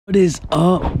What is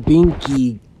up,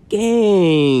 Binky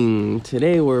gang?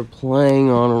 Today we're playing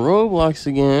on Roblox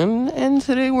again, and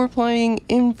today we're playing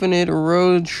Infinite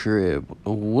Road Trip.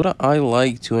 Would I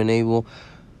like to enable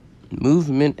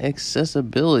movement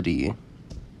accessibility?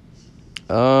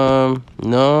 No,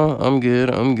 I'm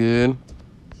good.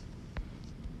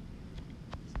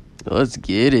 Let's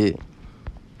get it.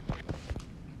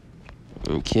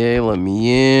 Okay, let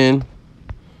me in.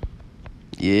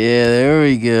 Yeah, there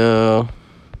we go.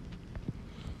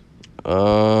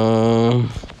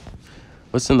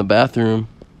 What's in the bathroom?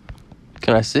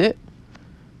 Can I sit?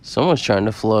 Someone's trying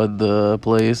to flood the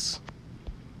place.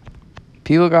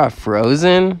 People got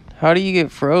frozen? How do you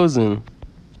get frozen?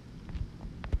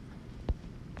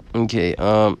 Okay,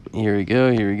 here we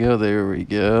go, there we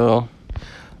go.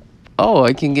 Oh,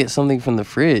 I can get something from the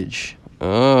fridge.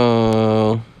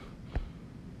 Oh.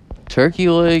 Turkey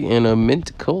leg and a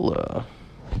mint cola.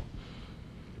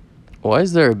 Why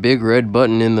is there a big red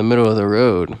button in the middle of the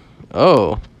road?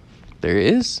 Oh, there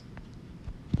is?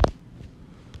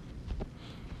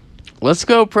 Let's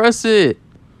go press it.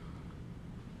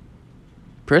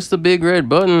 Press the big red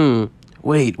button.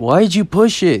 Wait, why'd you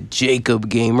push it, Jacob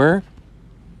Gamer?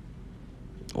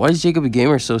 Why is Jacob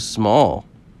Gamer so small?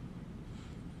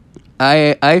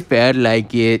 I felt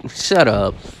like it. Shut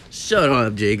up. Shut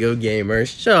up, Jacob Gamer.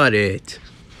 Shut it.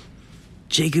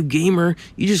 Jacob Gamer,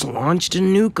 you just launched a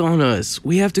nuke on us.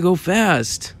 We have to go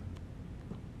fast.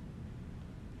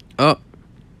 Oh.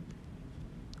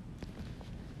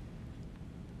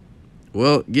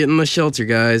 Well, get in the shelter,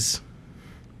 guys.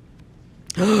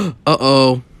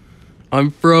 Uh-oh.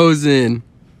 I'm frozen.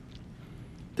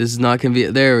 This is not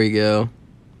convenient. There we go.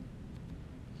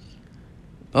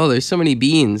 Oh, there's so many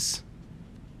beans.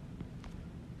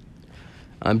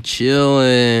 I'm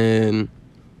chilling.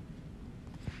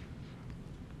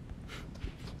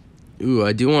 Ooh,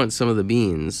 I do want some of the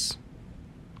beans.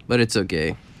 But it's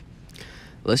okay.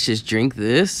 Let's just drink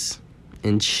this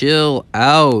and chill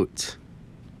out.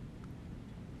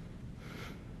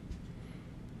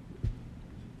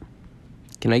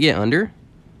 Can I get under?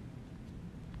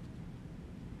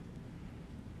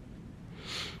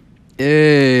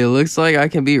 Hey, looks like I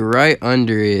can be right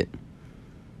under it.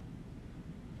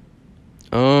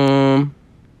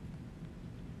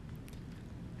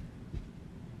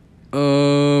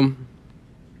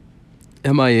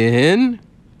 Am I in?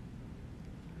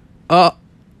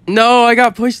 No, I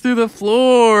got pushed through the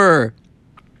floor.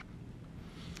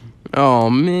 Oh,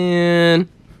 man.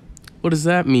 What does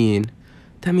that mean?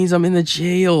 That means I'm in the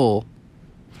jail.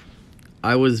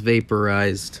 I was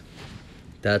vaporized.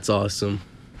 That's awesome.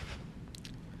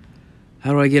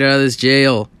 How do I get out of this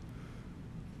jail?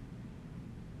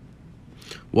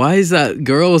 Why is that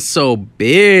girl so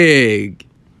big?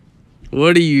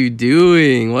 What are you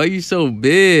doing? Why are you so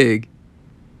big?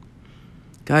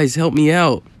 Guys, help me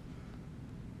out.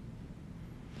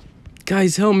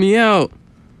 Guys, help me out.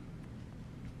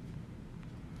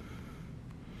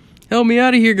 Help me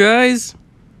out of here, guys.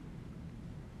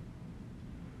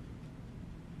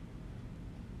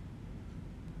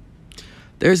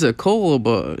 There's a cola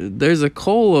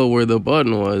where the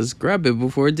button was. Grab it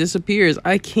before it disappears.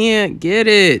 I can't get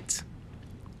it.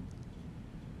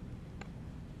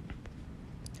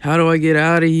 How do I get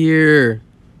out of here?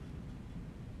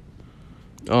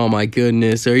 Oh my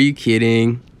goodness, are you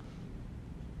kidding?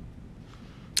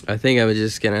 I think I'm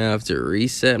just gonna have to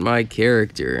reset my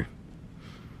character.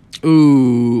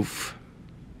 Oof.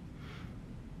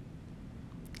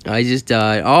 I just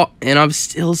died. Oh, and I'm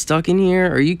still stuck in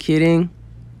here? Are you kidding?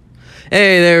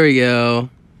 Hey, there we go.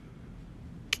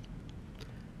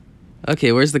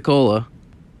 Okay, where's the cola?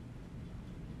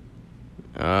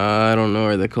 I don't know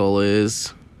where the cola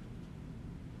is.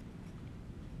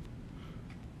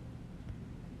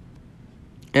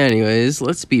 Anyways,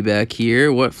 let's be back here.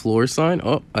 What floor sign?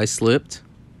 Oh, I slipped.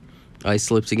 I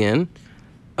slipped again.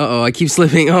 Uh-oh, I keep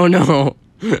slipping. Oh, no.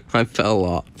 I fell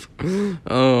off.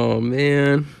 Oh,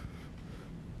 man.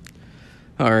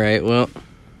 All right, well,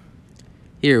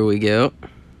 here we go.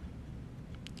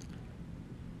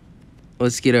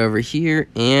 Let's get over here,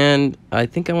 and I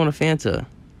think I want a Fanta.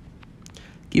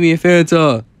 Give me a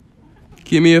Fanta.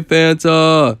 Give me a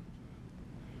Fanta.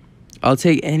 I'll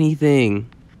take anything.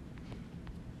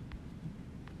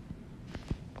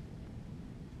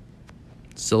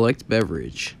 Select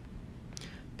beverage.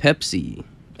 Pepsi,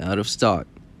 out of stock.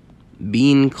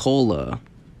 Bean cola.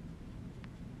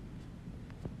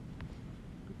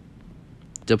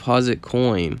 Deposit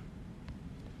coin.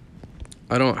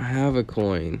 I don't have a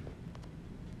coin.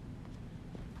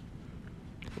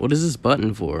 What is this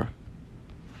button for?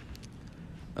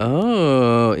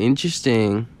 Oh,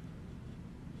 interesting.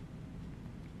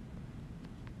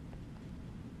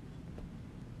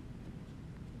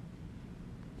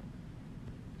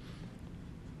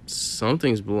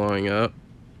 something's blowing up.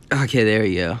 Okay, there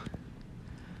you go.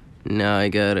 Now I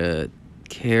gotta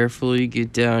carefully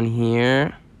get down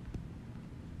here.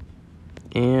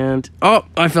 And, oh,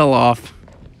 I fell off.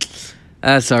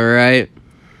 That's alright.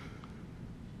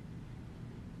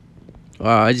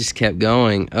 Wow, I just kept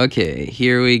going. Okay,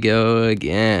 here we go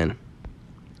again.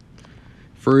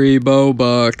 Free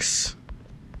Bobucks.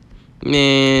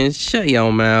 Man, shut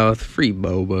your mouth. Free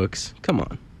Bobucks. Come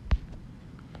on.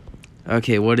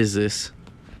 Okay, what is this?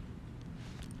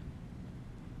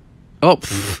 Oh,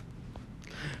 pfft.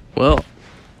 Well,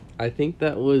 I think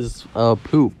that was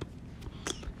poop,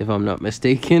 if I'm not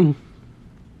mistaken.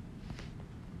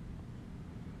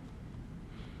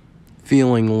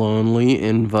 Feeling lonely,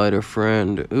 invite a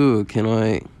friend. Ooh, can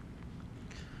I?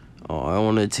 Oh, I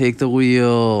want to take the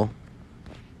wheel.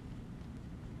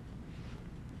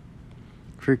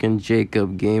 Freaking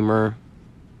Jacob Gamer.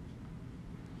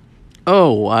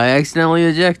 Oh, I accidentally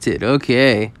ejected.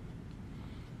 Okay.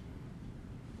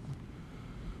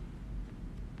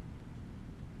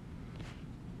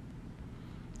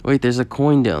 Wait, there's a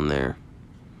coin down there.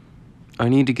 I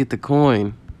need to get the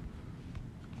coin.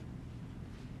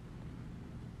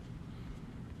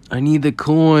 I need the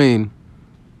coin.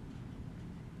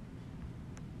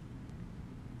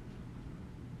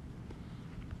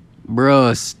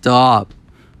 Bruh, stop.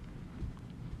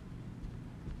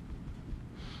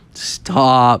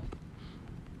 Stop.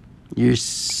 You're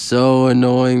so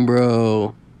annoying,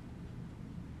 bro.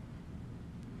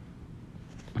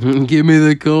 Give me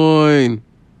the coin.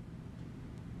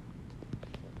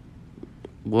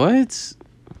 What?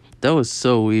 That was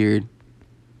so weird.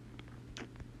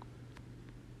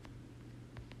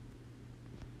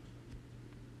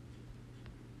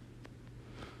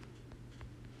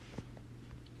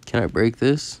 Can I break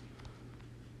this?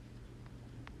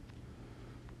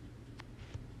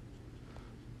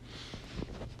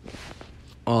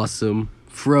 Awesome.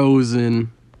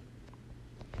 Frozen.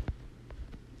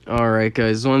 Alright,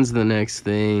 guys. When's the next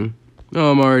thing?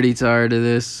 Oh, I'm already tired of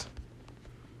this.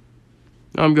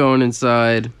 I'm going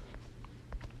inside.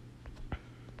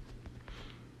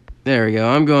 There we go.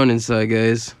 I'm going inside,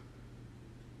 guys.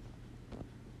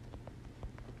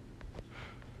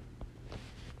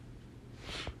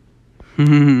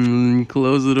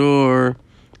 Close the door.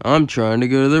 I'm trying to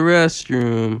go to the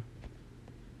restroom.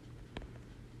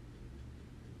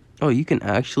 Oh, you can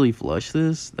actually flush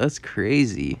this? That's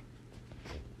crazy.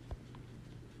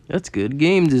 That's good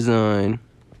game design.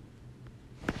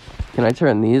 Can I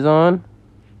turn these on?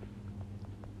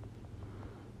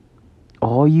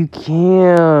 Oh, you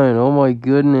can. Oh my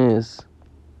goodness.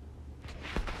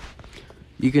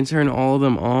 You can turn all of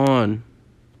them on.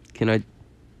 Can I?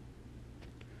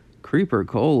 Creeper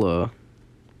Cola.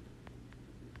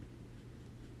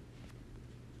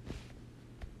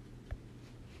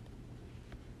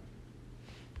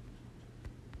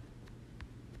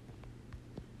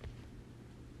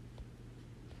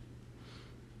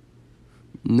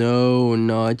 No,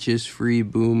 not just free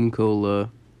Boom Cola.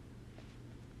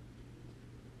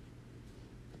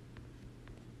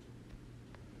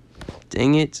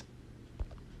 Dang it.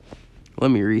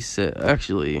 Let me reset.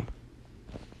 Actually,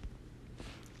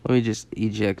 let me just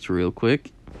eject real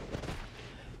quick.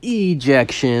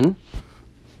 Ejection.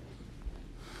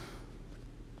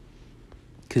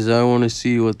 Because I want to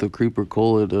see what the Creeper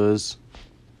Cola does.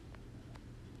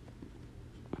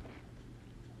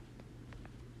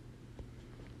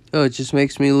 Oh, it just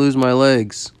makes me lose my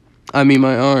legs. I mean,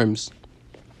 my arms.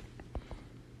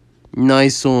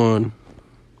 Nice one.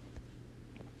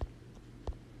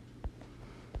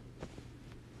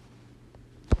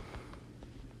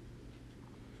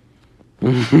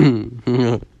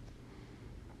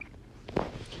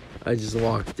 I just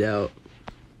walked out.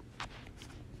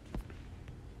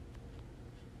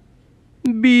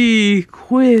 B,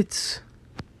 quit.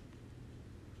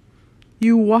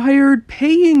 You wired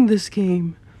paying this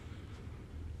game.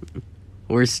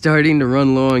 We're starting to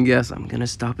run low on gas. I'm gonna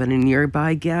stop at a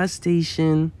nearby gas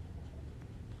station.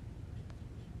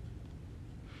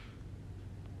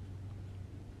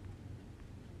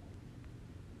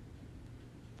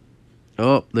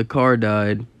 Oh, the car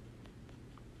died.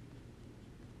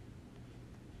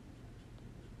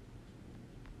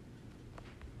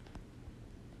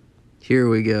 Here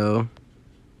we go.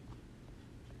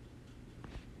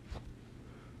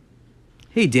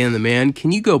 Hey, Dan the man,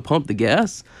 can you go pump the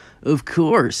gas? Of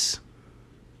course.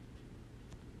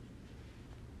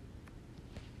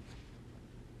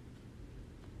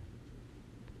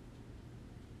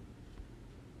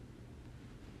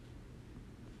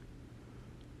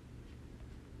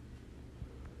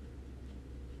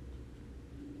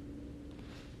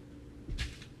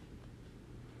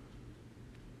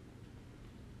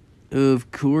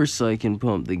 Of course I can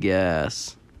pump the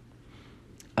gas.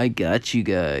 I got you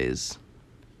guys.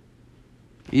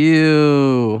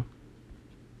 Ew.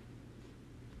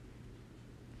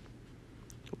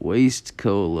 Waste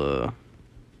cola.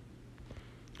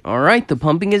 Alright, the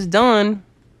pumping is done.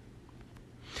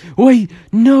 Wait,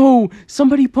 no!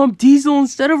 Somebody pumped diesel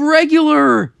instead of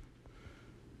regular!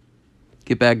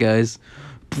 Get back, guys.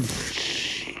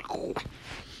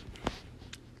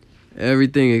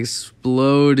 Everything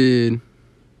exploded.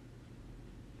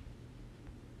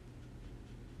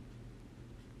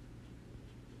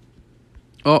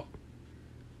 Oh.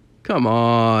 Come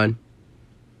on.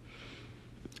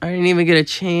 I didn't even get a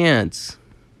chance.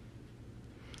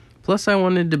 Plus, I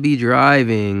wanted to be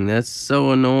driving. That's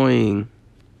so annoying.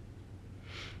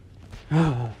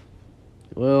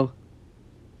 Well,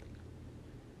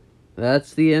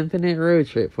 that's the infinite road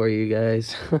trip for you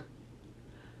guys.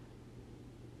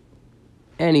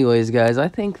 Anyways, guys, I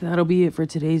think that'll be it for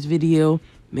today's video.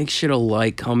 Make sure to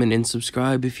like, comment, and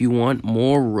subscribe if you want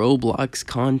more Roblox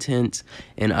content.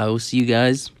 And I will see you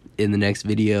guys in the next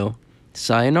video.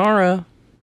 Sayonara!